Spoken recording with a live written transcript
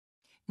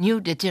New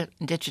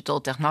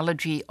digital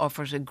technology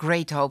offers a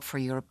great hope for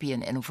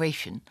European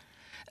innovation,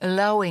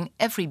 allowing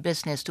every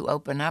business to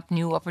open up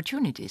new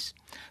opportunities,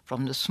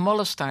 from the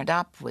smallest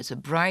startup with a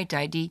bright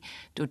idea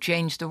to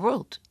change the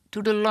world,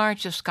 to the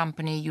largest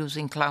company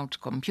using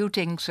cloud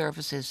computing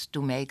services to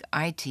make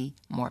IT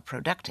more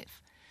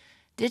productive.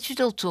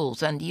 Digital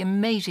tools and the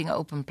amazing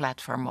open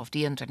platform of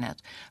the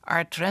Internet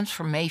are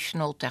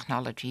transformational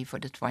technology for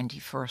the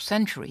 21st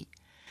century.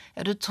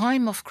 At a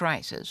time of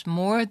crisis,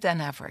 more than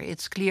ever,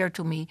 it's clear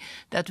to me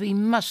that we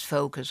must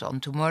focus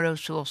on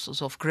tomorrow's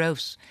sources of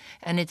growth.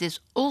 And it is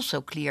also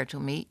clear to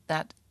me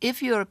that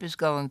if Europe is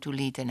going to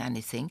lead in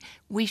anything,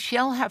 we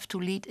shall have to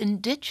lead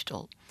in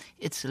digital.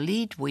 It's a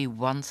lead we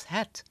once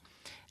had.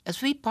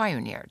 As we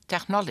pioneered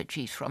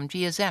technologies from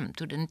GSM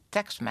to the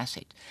text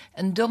message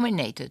and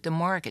dominated the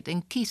market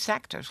in key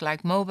sectors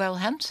like mobile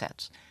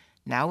handsets,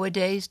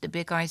 nowadays, the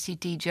big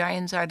ICT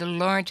giants are the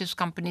largest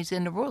companies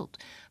in the world,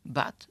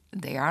 but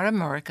they are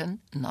American,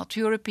 not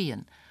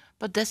European.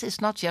 But this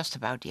is not just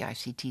about the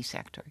ICT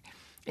sector.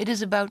 It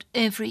is about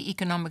every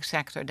economic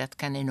sector that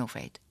can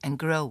innovate and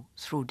grow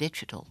through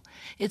digital.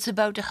 It's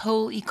about the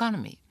whole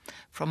economy.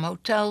 From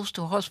hotels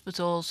to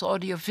hospitals,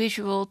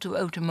 audiovisual to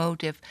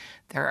automotive,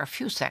 there are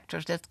few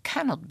sectors that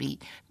cannot be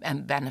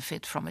and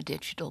benefit from a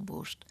digital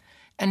boost.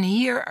 And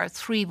here are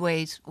 3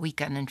 ways we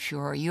can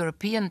ensure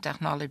European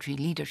technology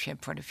leadership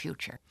for the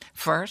future.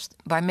 First,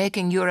 by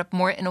making Europe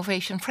more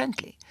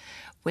innovation-friendly.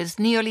 With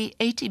nearly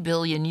 80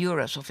 billion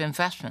euros of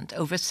investment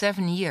over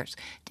 7 years,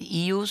 the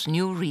EU's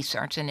new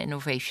research and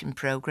innovation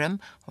program,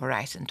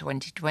 Horizon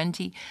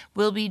 2020,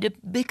 will be the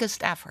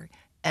biggest ever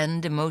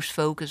and the most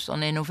focused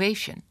on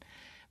innovation,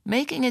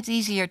 making it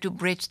easier to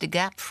bridge the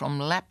gap from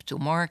lab to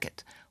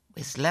market,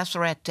 with less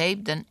red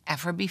tape than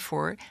ever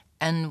before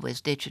and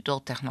with digital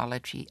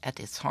technology at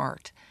its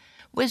heart.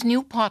 With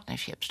new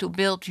partnerships to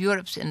build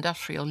Europe's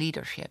industrial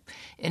leadership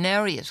in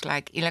areas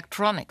like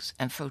electronics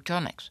and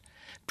photonics,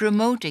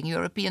 promoting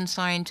European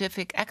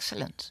scientific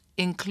excellence,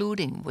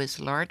 including with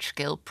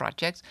large-scale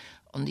projects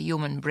on the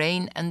human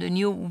brain and the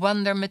new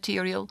wonder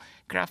material,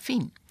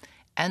 graphene,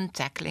 and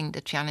tackling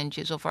the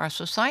challenges of our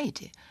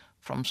society,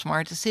 from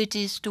smarter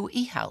cities to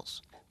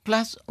e-health.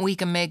 Plus, we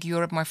can make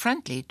Europe more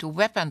friendly to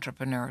web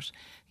entrepreneurs,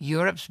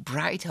 Europe's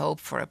bright hope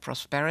for a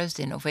prosperous,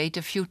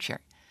 innovative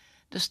future.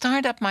 The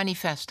Startup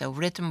Manifesto,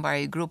 written by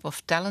a group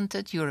of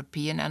talented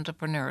European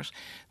entrepreneurs,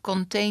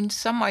 contains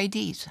some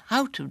ideas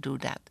how to do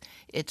that.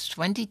 Its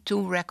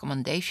 22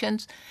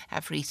 recommendations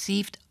have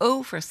received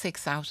over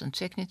 6,000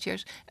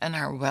 signatures and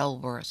are well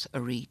worth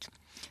a read.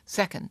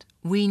 Second,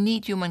 we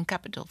need human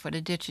capital for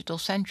the digital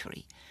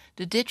century.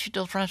 The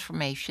digital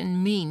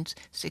transformation means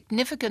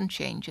significant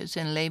changes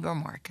in labor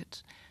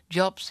markets.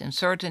 Jobs in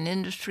certain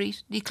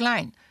industries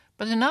decline,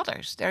 but in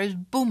others there is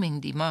booming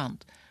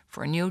demand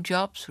for new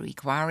jobs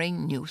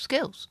requiring new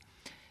skills.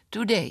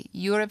 Today,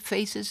 Europe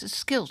faces a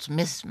skills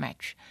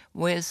mismatch,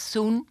 with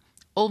soon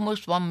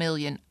almost 1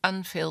 million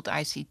unfilled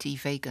ICT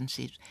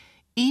vacancies,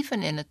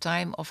 even in a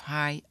time of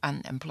high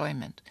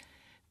unemployment.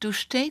 To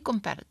stay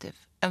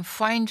competitive and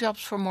find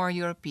jobs for more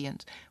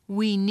Europeans,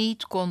 we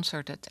need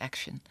concerted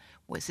action,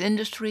 with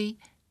industry,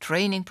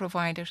 training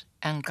providers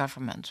and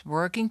governments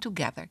working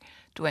together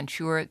to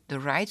ensure the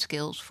right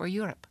skills for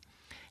Europe.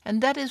 And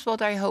that is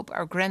what I hope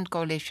our Grand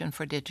Coalition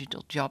for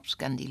Digital Jobs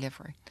can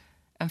deliver.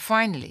 And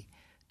finally,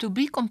 to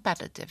be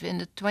competitive in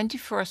the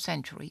 21st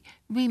century,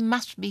 we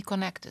must be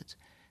connected.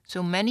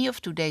 So many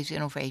of today's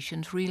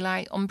innovations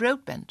rely on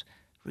broadband,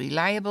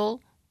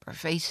 reliable,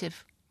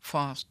 pervasive,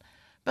 fast.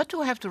 But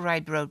to have the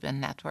right broadband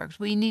networks,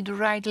 we need the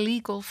right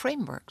legal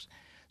frameworks,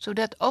 so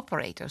that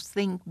operators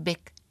think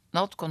big,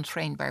 not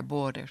constrained by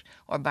borders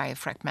or by a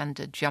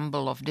fragmented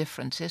jumble of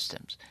different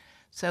systems,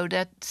 so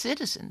that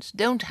citizens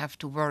don't have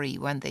to worry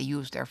when they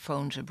use their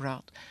phones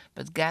abroad,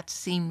 but get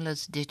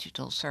seamless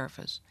digital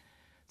service,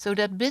 so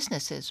that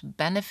businesses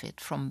benefit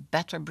from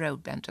better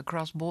broadband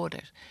across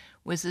borders,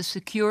 with the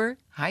secure,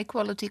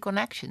 high-quality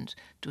connections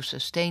to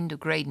sustain the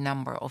great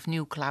number of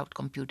new cloud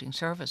computing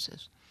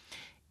services.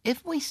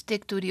 If we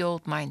stick to the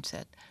old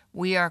mindset,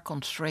 we are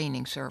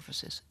constraining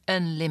services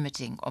and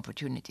limiting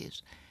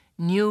opportunities.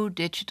 New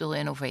digital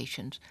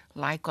innovations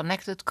like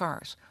connected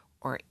cars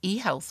or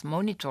e-health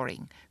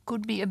monitoring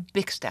could be a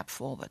big step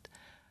forward.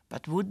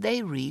 But would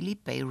they really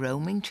pay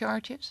roaming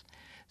charges?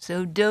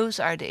 So those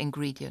are the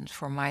ingredients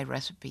for my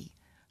recipe: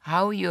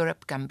 how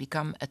Europe can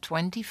become a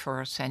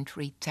 21st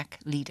century tech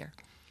leader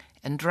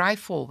and drive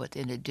forward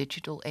in the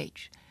digital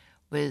age,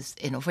 with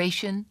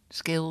innovation,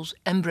 skills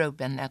and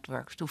broadband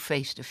networks to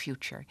face the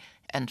future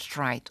and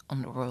stride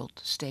on the world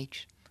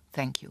stage.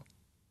 Thank you.